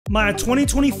Maya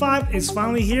 2025 is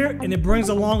finally here, and it brings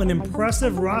along an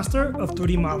impressive roster of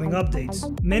 3D modeling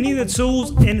updates. Many of the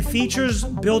tools and features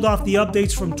build off the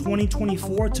updates from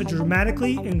 2024 to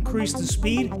dramatically increase the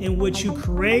speed in which you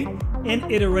create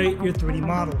and iterate your 3D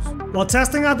models. While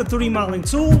testing out the 3D modeling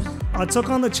tools, I took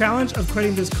on the challenge of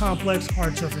creating this complex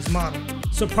hard surface model.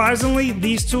 Surprisingly,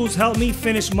 these tools helped me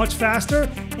finish much faster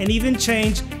and even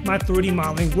change my 3D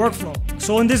modeling workflow.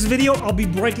 So in this video, I'll be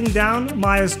breaking down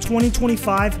Maya's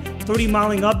 2025 3D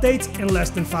modeling updates in less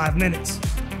than 5 minutes.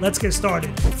 Let's get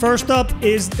started. First up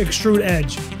is Extrude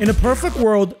Edge. In a perfect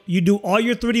world, you do all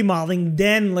your 3D modeling,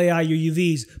 then lay out your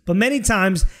UVs. But many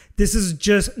times, this is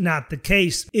just not the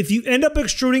case. If you end up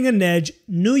extruding an edge,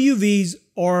 new UVs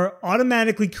are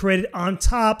automatically created on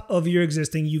top of your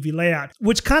existing UV layout,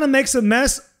 which kind of makes a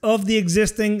mess of the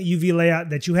existing UV layout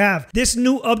that you have. This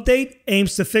new update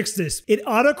aims to fix this. It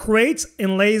auto creates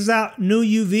and lays out new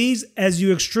UVs as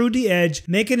you extrude the edge,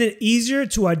 making it easier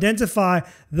to identify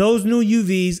those new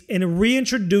UVs and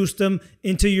reintroduce them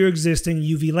into your existing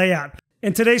UV layout.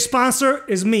 And today's sponsor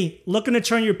is me. Looking to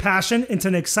turn your passion into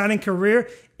an exciting career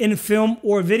in film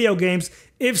or video games?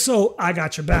 If so, I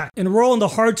got your back. Enroll in the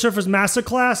Hard Surface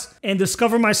Masterclass and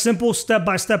discover my simple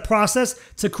step-by-step process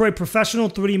to create professional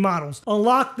 3D models.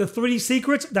 Unlock the 3D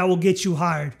secrets that will get you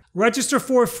hired. Register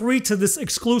for free to this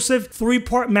exclusive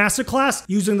 3-part masterclass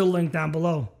using the link down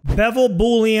below. Bevel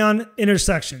Boolean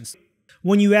intersections.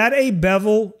 When you add a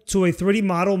bevel to a 3D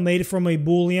model made from a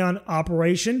Boolean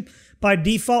operation, by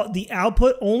default, the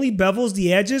output only bevels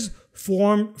the edges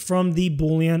formed from the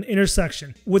Boolean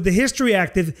intersection. With the history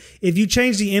active, if you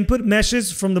change the input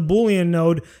meshes from the Boolean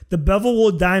node, the bevel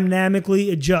will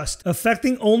dynamically adjust,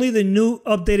 affecting only the new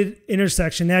updated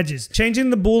intersection edges. Changing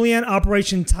the Boolean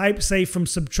operation type, say from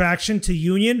subtraction to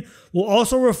union, will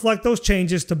also reflect those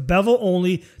changes to bevel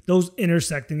only those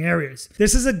intersecting areas.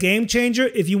 This is a game changer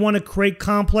if you want to create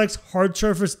complex hard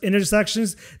surface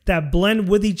intersections that blend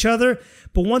with each other,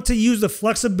 but want to use the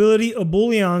flexibility of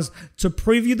Booleans to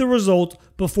preview the result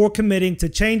before committing to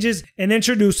changes and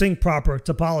introducing proper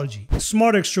topology.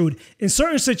 Smart extrude. In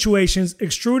certain situations,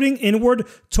 extruding inward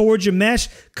towards your mesh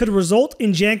could result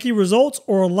in janky results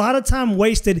or a lot of time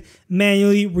wasted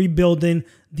manually rebuilding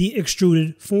the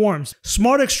extruded forms.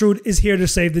 Smart Extrude is here to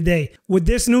save the day. With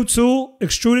this new tool,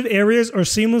 extruded areas are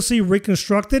seamlessly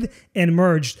reconstructed and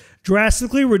merged,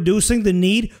 drastically reducing the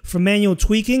need for manual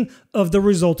tweaking of the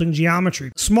resulting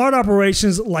geometry. Smart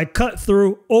operations like cut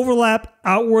through, overlap,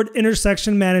 outward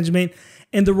intersection management,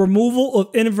 and the removal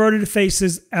of inverted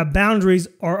faces at boundaries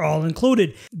are all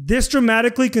included. This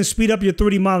dramatically can speed up your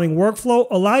 3D modeling workflow,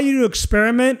 allow you to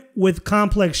experiment with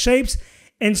complex shapes,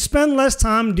 and spend less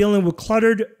time dealing with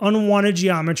cluttered, unwanted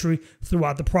geometry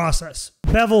throughout the process.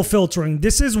 Bevel Filtering.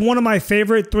 This is one of my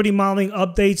favorite 3D modeling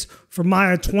updates for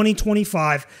Maya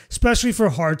 2025, especially for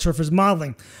hard surface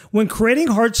modeling. When creating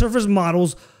hard surface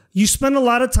models, you spend a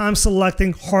lot of time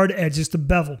selecting hard edges to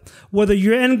bevel. Whether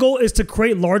your end goal is to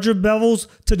create larger bevels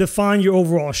to define your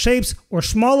overall shapes or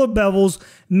smaller bevels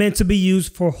meant to be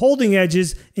used for holding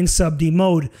edges in sub-D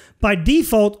mode. By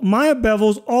default, Maya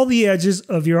bevels all the edges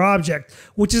of your object,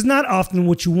 which is not often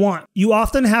what you want. You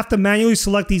often have to manually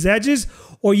select these edges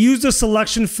or use the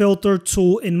selection filter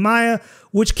tool in Maya,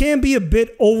 which can be a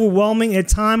bit overwhelming at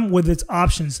times with its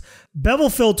options. Bevel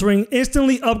Filtering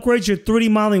instantly upgrades your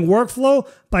 3D modeling workflow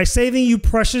by saving you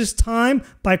precious time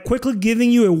by quickly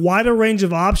giving you a wider range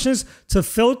of options to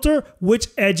filter which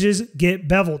edges get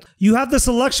beveled. You have the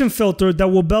selection filter that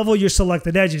will bevel your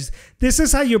selected edges. This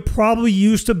is how you're probably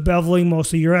used to beveling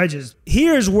most of your edges.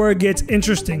 Here's where it gets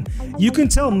interesting. You can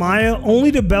tell Maya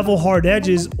only to bevel hard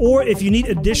edges, or if you need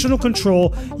additional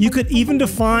control, you could even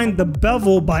define the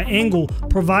bevel by angle,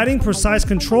 providing precise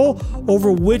control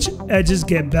over which edges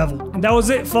get beveled. And that was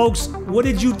it, folks. What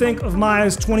did you think of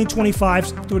Maya's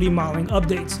 2025's 3D modeling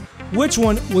updates? Which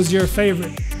one was your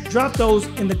favorite? Drop those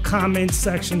in the comments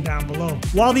section down below.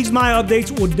 While these Maya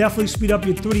updates will definitely speed up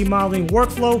your 3D modeling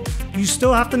workflow, you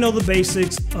still have to know the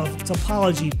basics of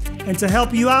topology. And to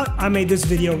help you out, I made this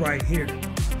video right here.